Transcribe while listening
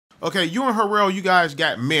Okay, you and Harrell, you guys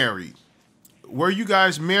got married. Were you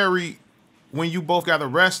guys married when you both got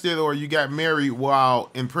arrested, or you got married while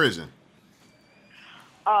in prison?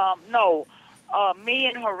 No. Me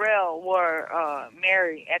and Harrell were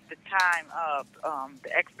married at the time of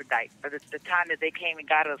the expedite, or the time that they came and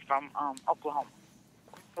got us from Oklahoma.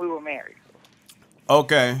 We were married.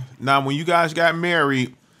 Okay. Now, when you guys got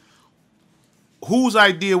married, whose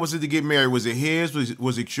idea was it to get married? Was it his?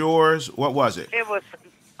 Was it yours? What was it? It was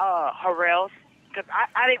Harrell's, because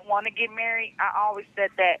I didn't want to get married. I always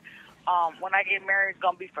said that when I get married, it's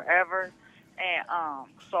gonna be forever, and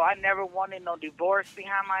so I never wanted no divorce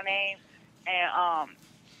behind my name. And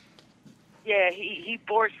yeah, he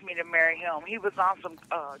forced me to marry him. He was on some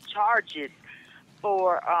charges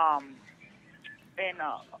for in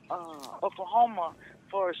Oklahoma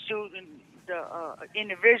for shooting the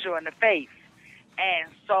individual in the face.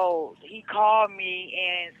 And so he called me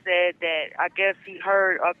and said that I guess he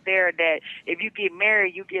heard up there that if you get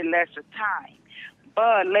married, you get lesser time.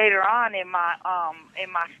 But later on in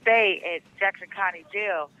my stay at Jackson County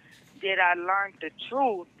Jail, did I learn the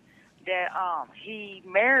truth that he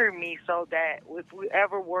married me so that if we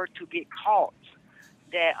ever were to get caught,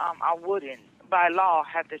 that I wouldn't by law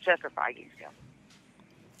have to testify against him.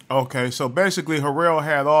 Okay, so basically, Harrell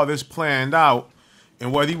had all this planned out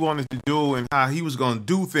and what he wanted to do and how he was going to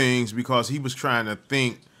do things because he was trying to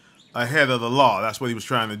think ahead of the law. That's what he was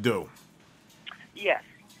trying to do. Yes.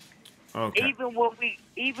 Okay.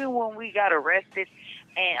 Even when we got arrested,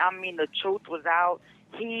 and I mean the truth was out,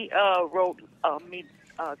 he wrote me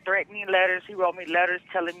threatening letters. He wrote me letters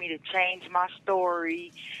telling me to change my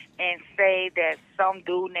story and say that some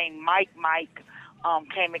dude named Mike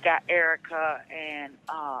came and got Erica and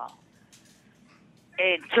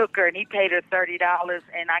took her, and he paid her $30,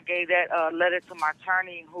 and I gave that letter to my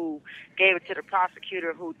attorney, who gave it to the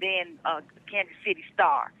prosecutor, who then Kansas City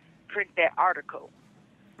Star print that article,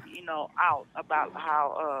 out about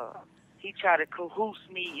how he tried to cahoots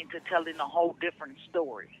me into telling a whole different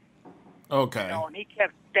story. Okay. And he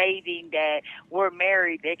kept stating that we're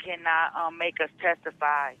married, they cannot make us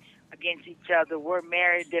testify against each other. We're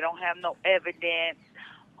married, they don't have no evidence.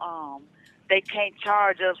 They can't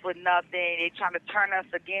charge us with nothing. They're trying to turn us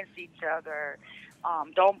against each other.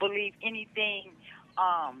 Don't believe anything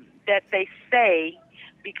that they say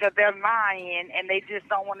because they're lying, and they just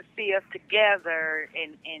don't want to see us together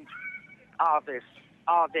and all this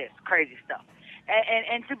crazy stuff.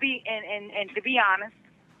 And to be honest,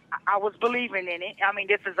 I was believing in it. I mean,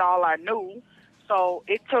 this is all I knew. So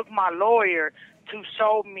it took my lawyer to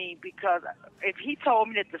show me, because if he told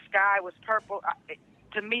me that the sky was purple,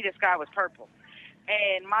 to me the sky was purple.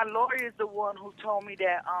 And my lawyer is the one who told me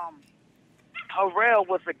that Harrell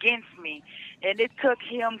was against me. And it took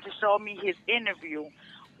him to show me his interview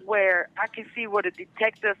where I can see where the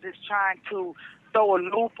detective is trying to throw a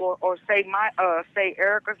loop or say say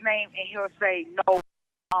Erica's name, and he'll say no,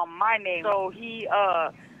 my name. So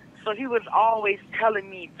he was always telling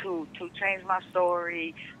me to change my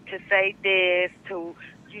story, to say this, and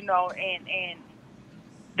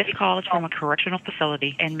This call is from a correctional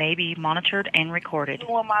facility and may be monitored and recorded.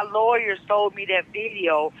 when my lawyer showed me that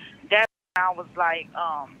video, that's when I was like,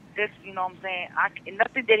 this, you know what I'm saying?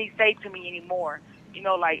 Nothing that he say to me anymore.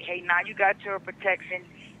 Like, hey, now you got your protection.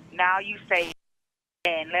 Now you say,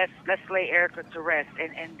 and let's lay Erica to rest,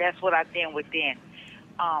 and that's what I did with then.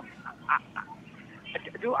 I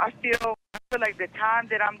feel like the time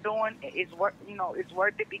that I'm doing is it's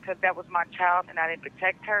worth it because that was my child and I didn't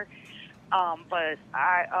protect her. But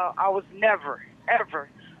I was never ever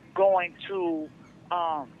going to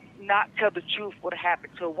not tell the truth what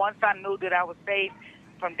happened to her. Once I knew that I was safe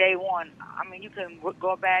from day one, I mean, you can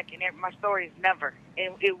go back and my story is never,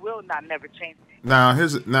 and it will not never change. Now,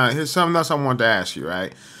 here's something else I wanted to ask you.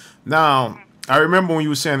 Right now, I remember when you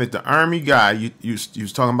were saying that the Army guy, you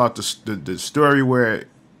was talking about the story where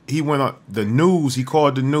he went on the news. He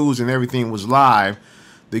called the news and everything was live.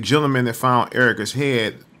 The gentleman that found Erica's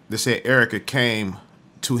head, they said Erica came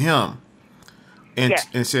to him and Yes.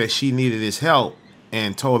 and said she needed his help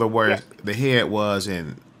and told her where Yes. the head was,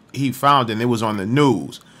 and he found it and it was on the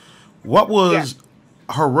news. What was Yes.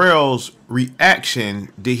 Harrell's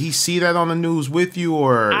reaction? Did he see that on the news with you,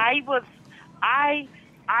 or I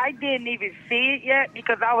didn't even see it yet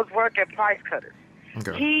because I was working Price Cutters.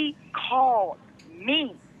 okay? He called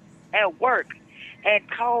me at work and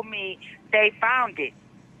told me they found it.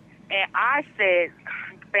 And I said,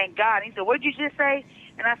 thank God. He said, what did you just say?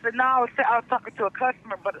 And I said, no, I was talking to a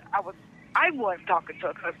customer, but I wasn't talking to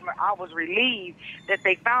a customer. I was relieved that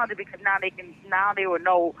they found it because now they will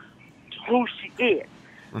know who she is.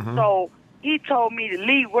 Mhm. So He told me to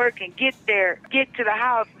leave work and get there, get to the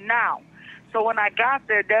house now. So when I got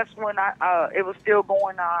there, that's when it was still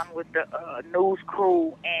going on with the news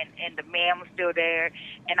crew, and the man was still there.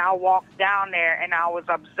 And I walked down there, and I was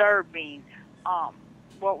observing um,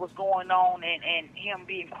 what was going on, and him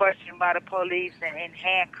being questioned by the police and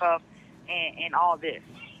handcuffed and all this.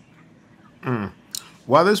 Mm.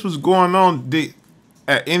 While this was going on,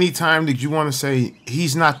 at any time did you want to say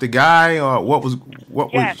he's not the guy, or what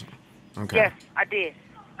Yes, was? Okay. yes, I did.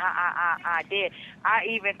 I did. I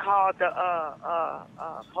even called the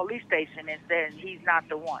police station and said he's not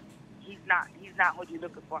the one. He's not what you're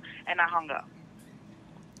looking for. And I hung up.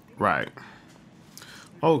 Right.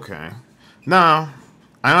 Okay. Now,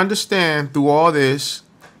 I understand through all this,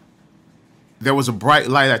 there was a bright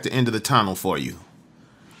light at the end of the tunnel for you.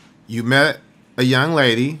 You met a young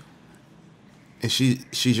lady, and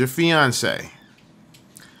she's your fiance.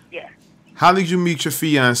 Yeah. How did you meet your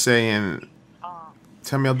fiance, and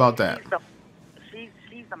tell me about that?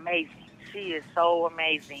 She's amazing. She is so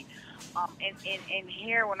amazing. In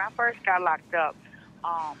here, when I first got locked up,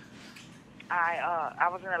 I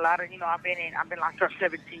was in a lot of, I've been locked up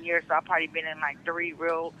 17 years, so I've probably been in like three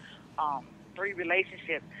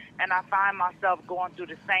relationships, and I find myself going through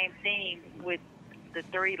the same thing with the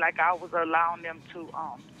three. Like, I was allowing them to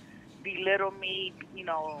belittle me,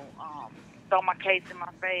 throw my case in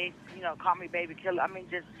my face, call me baby killer. I mean,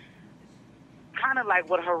 just kind of like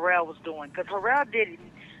what Harrell was doing, because Harrell didn't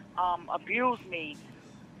abuse me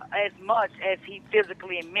as much as he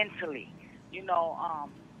physically and mentally,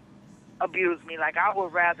 abused me. Like, I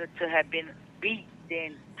would rather to have been beat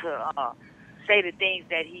than to say the things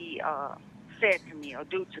that he said to me or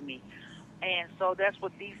do to me. And so that's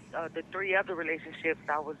what the three other relationships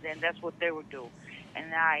I was in, that's what they would do.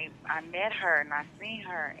 And I met her, and I seen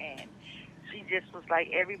her, and she just was like,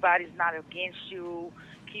 everybody's not against you.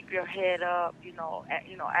 Keep your head up,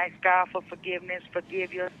 ask God for forgiveness,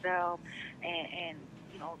 forgive yourself, and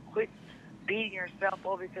quit beating yourself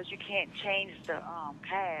over, because you can't change the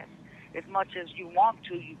past. As much as you want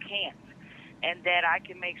to, you can't. And that I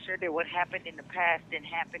can make sure that what happened in the past didn't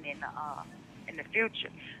happen in the future.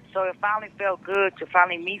 So it finally felt good to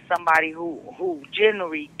finally meet somebody who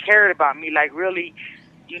genuinely cared about me, like really,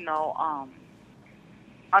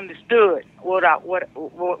 understood what I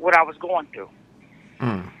was going through.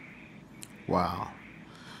 Mm. Wow.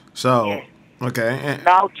 So, Yes. okay.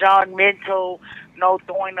 No judgmental, no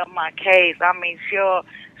throwing up my case. I mean, she'll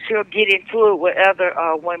get into it with other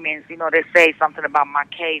women, that say something about my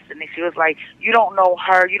case, and then she was like, "You don't know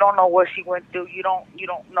her. You don't know what she went through. You don't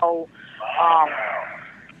know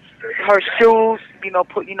her shoes.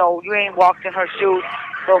 You ain't walked in her shoes.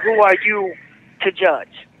 So who are you to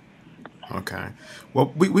judge?" Okay.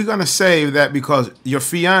 Well, we're going to save that because your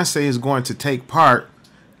fiance is going to take part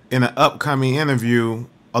in an upcoming interview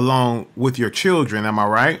along with your children. Am I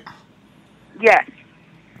right? Yes.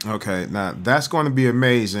 Okay. Now, that's going to be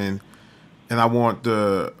amazing. And I want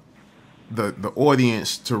the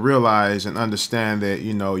audience to realize and understand that,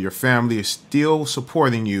 your family is still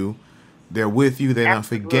supporting you. They're with you. They done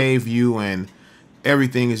forgave you, and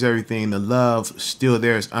everything is everything. The love still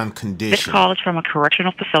there is unconditional. This call is from a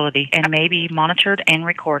correctional facility and may be monitored and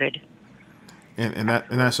recorded. And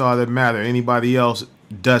that's all that matters. Anybody else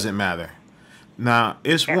doesn't matter. Now,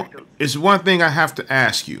 it's one thing I have to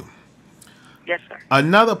ask you. Yes, sir.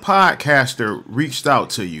 Another podcaster reached out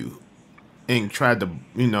to you and tried to,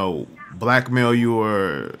 blackmail you,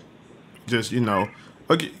 or just, if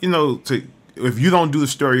you don't do the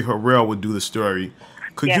story, Harrell would do the story.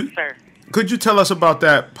 Yes, sir. Could you tell us about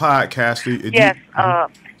that podcaster? Yes,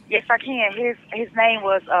 yes, I can. His name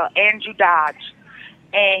was Andrew Dodge,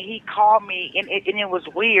 and he called me, and it was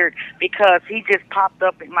weird because he just popped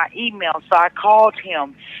up in my email. So I called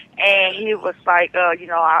him, and he was like,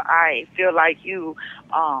 I feel like you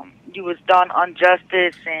was done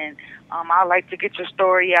injustice, and I'd like to get your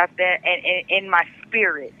story out there. And in my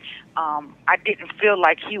spirit, I didn't feel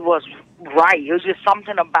like he was right. It was just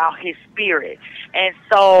something about his spirit, and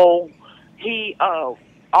so he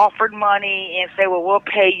offered money and said, well, we'll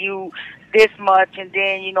pay you this much, and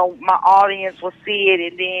then, my audience will see it,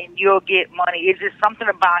 and then you'll get money. It's just something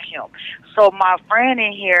about him. So my friend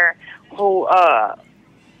in here who was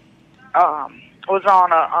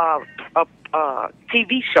on a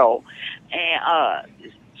TV show, and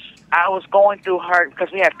I was going through her,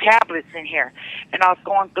 because we have tablets in here, and I was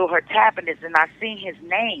going through her tablets, and I seen his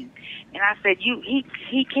name, and I said, he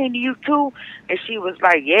came to you too? And she was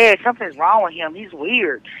like, yeah, something's wrong with him. He's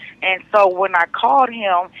weird. And so when I called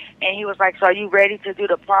him, and he was like, so are you ready to do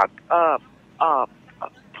the podcast?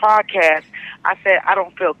 I said, I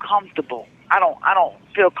don't feel comfortable. I don't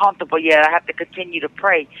feel comfortable yet. I have to continue to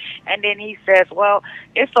pray. And then he says, well,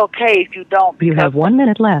 it's okay if you don't. You have 1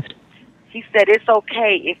 minute left. He said, it's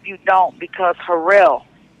okay if you don't because Harrell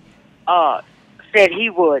said he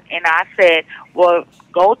would. And I said, well,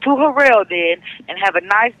 go to Harrell then and have a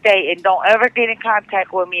nice day and don't ever get in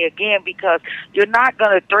contact with me again because you're not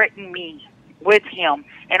going to threaten me with him.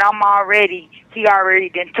 And he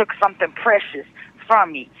already then took something precious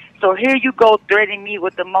from me. So here you go threatening me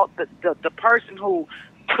with the person who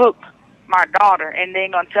took my daughter, and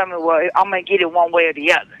then going to tell me, well, I'm going to get it one way or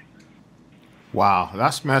the other. Wow,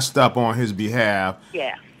 that's messed up on his behalf.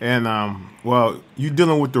 Yeah. And, well, you're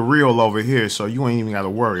dealing with the real over here, so you ain't even got to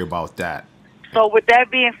worry about that. So with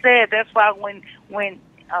that being said, that's why when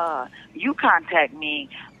you contact me,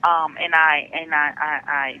 and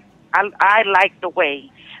I like the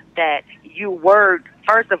way that you word,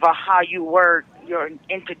 first of all, how you word your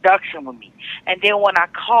introduction with me. And then when I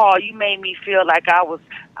called, you made me feel like I was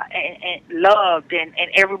loved and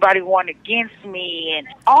everybody wanted against me. And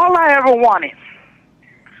all I ever wanted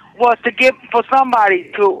was for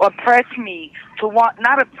somebody to oppress me,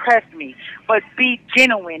 not oppress me, but be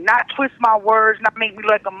genuine, not twist my words, not make me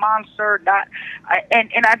like a monster,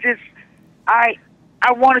 I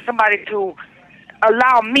wanted somebody to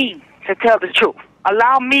allow me to tell the truth.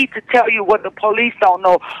 Allow me to tell you what the police don't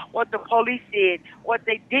know, what the police did, what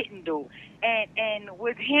they didn't do. And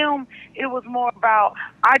with him, it was more about,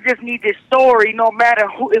 I just need this story no matter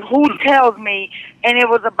who tells me. And it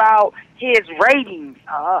was about his ratings.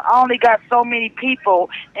 I only got so many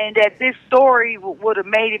people, and that this story would have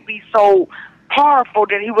made it be so powerful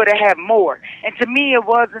that he would have had more. And to me, it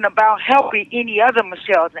wasn't about helping any other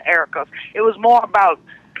Michelles and Ericas. It was more about,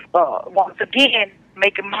 once again,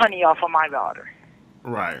 making money off of my daughter.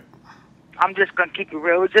 Right. I'm just going to keep it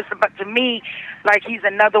real. It was just about, to me, like he's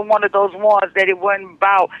another one of those ones that it wasn't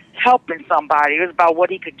about helping somebody. It was about what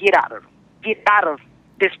he could get out of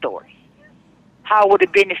this story. How would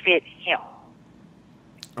it benefit him?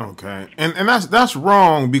 Okay. And that's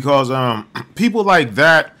wrong because people like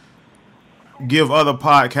that give other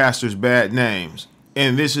podcasters bad names.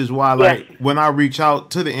 And this is why, like, when I reach out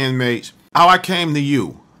to the inmates, how I came to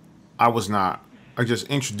you, I just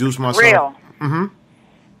introduced myself. Real. Mm-hmm.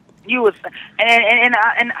 You was, and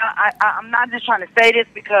I'm not just trying to say this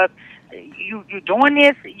because you doing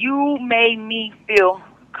this. You made me feel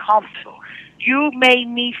comfortable. You made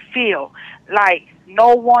me feel like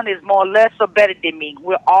no one is more or less or better than me.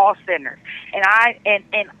 We're all sinners. And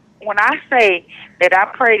when I say that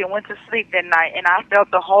I prayed and went to sleep that night, and I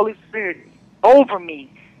felt the Holy Spirit over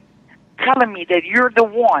me, telling me that you're the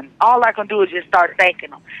one, all I can do is just start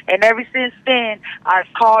thanking him. And ever since then, I've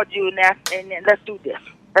called you and let's do this.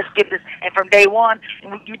 Let's get this. And from day one,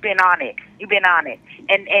 you've been on it. You've been on it.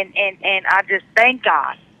 And I just thank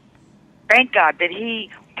God that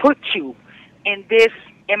he put you in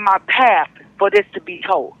my path for this to be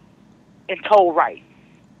told and told right.